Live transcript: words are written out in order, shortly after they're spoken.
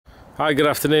Hi, good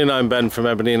afternoon. I'm Ben from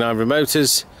Ebony and Ivory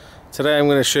Motors. Today I'm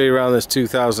going to show you around this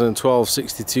 2012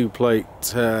 62 plate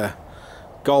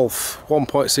Golf 1.6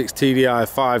 TDI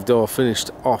 5-door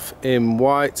finished off in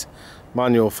white,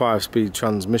 manual 5-speed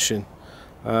transmission.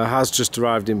 Has just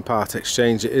arrived in part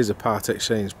exchange. It is a part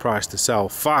exchange price to sell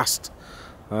fast,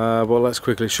 but let's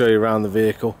quickly show you around the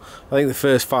vehicle. I think the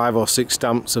first 5 or 6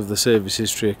 stamps of the service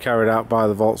history are carried out by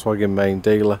the Volkswagen main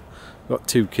dealer. Got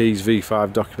 2 keys,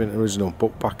 V5 document, original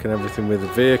book pack and everything with the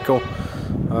vehicle.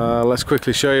 Let's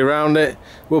quickly show you around it.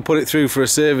 We'll put it through for a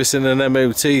service and an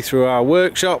MOT through our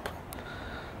workshop.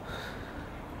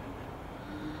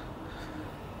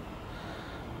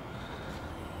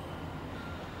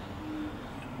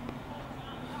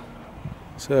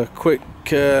 So a quick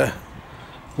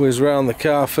whiz round the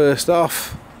car first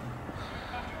off.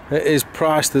 It is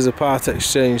priced as a part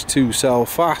exchange to sell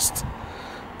fast.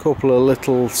 Couple of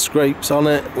little scrapes on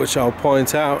it which I'll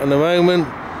point out in a moment,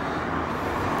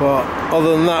 but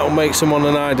other than that will make someone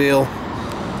an ideal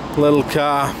little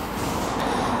car.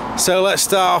 So let's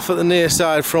start off at the near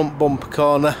side front bumper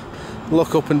corner.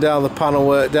 Look up and down the panel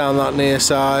work down that near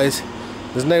side.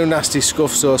 There's no nasty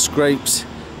scuffs or scrapes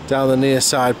down the near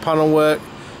side panel work.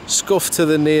 Scuff to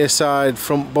the near side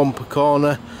front bumper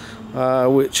corner,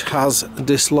 which has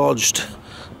dislodged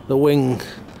the wing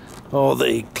or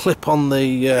the clip on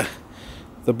the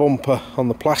bumper on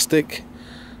the plastic.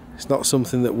 It's not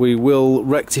something that we will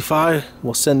rectify.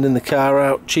 We'll send in the car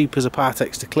out cheap as a part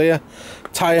X to clear.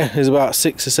 Tyre is about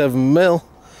 6 or 7 mil.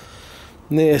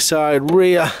 Near side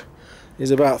rear is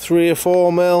about 3 or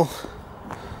 4 mil.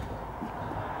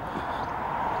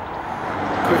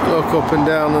 Quick look up and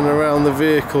down and around the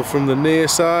vehicle from the near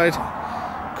side.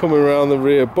 Coming around the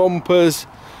rear bumpers.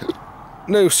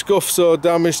 No scuffs or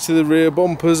damage to the rear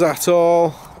bumpers at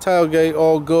all. Tailgate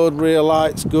all good, rear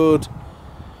lights good,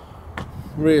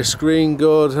 rear screen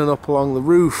good, and up along the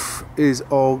roof is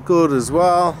all good as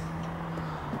well.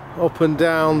 Up and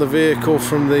down the vehicle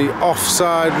from the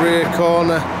offside rear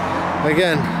corner.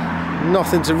 Again,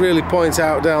 nothing to really point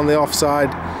out down the offside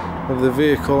of the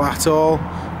vehicle at all.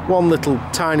 One little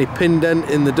tiny pin dent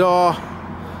in the door.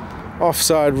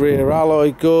 Offside rear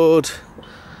alloy good.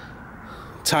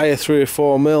 Tyre 3 or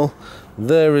 4 mil.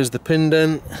 There is the pin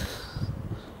dent.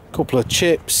 Couple of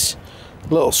chips.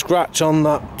 Little scratch on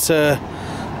that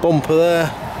bumper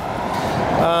there.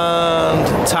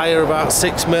 And tyre about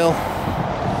 6 mil.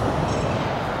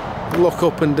 Look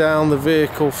up and down the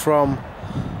vehicle from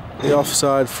the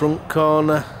offside front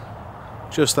corner.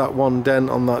 Just that one dent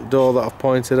on that door that I've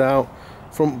pointed out.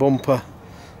 Front bumper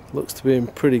looks to be in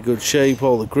pretty good shape.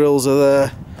 All the grills are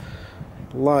there.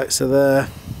 Lights are there.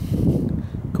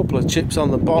 Couple of chips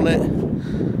on the bonnet,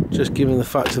 just given the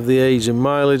fact of the age and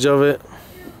mileage of it.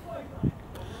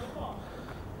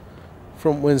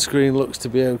 Front windscreen looks to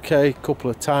be okay. Couple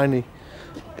of tiny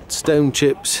stone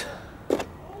chips.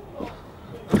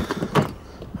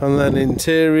 And then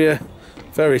interior,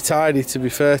 very tidy to be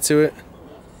fair to it.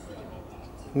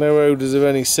 No odours of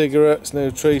any cigarettes, no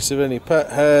trace of any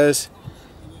pet hairs.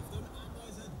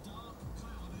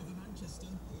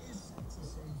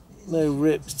 No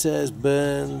rips, tears,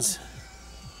 burns.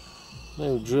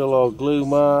 No drill or glue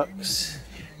marks.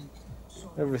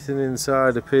 Everything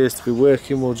inside appears to be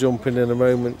working. We'll jump in a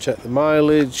moment, check the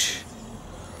mileage.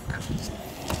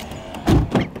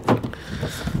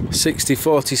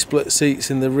 60/40 split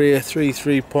seats in the rear, 3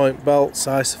 3-point belts,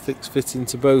 Isofix fitting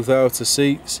to both outer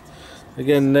seats.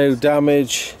 Again, no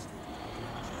damage.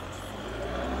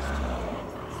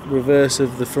 Reverse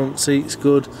of the front seat's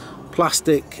good.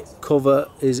 Plastic cover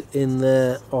is in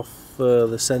there off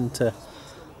the centre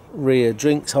rear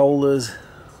drinks holders.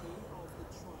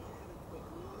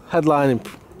 Headline in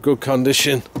good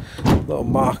condition. Little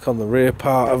mark on the rear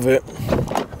part of it.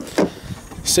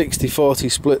 60/40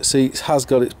 split seats, has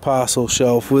got its parcel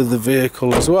shelf with the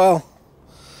vehicle as well.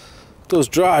 Does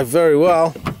drive very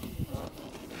well.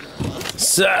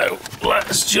 So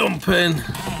let's jump in.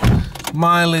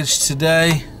 Mileage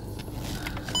today.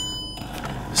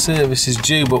 Service is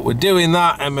due, but we're doing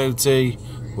that. MOT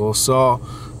we'll sort.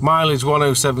 Mileage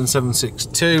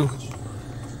 107,762.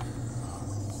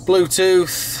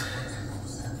 Bluetooth,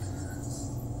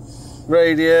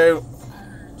 radio,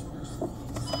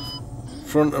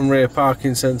 front and rear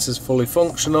parking sensors fully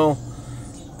functional,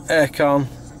 aircon,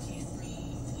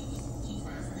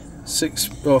 6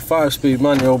 or 5-speed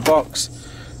manual box,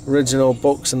 original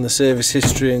books and the service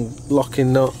history and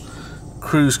locking nut.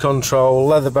 Cruise control,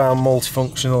 leather bound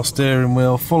multifunctional steering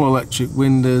wheel, full electric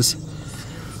windows,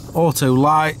 auto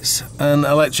lights and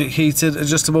electric heated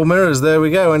adjustable mirrors. There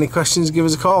we go. Any questions, give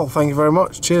us a call. Thank you very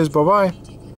much. Cheers, bye bye.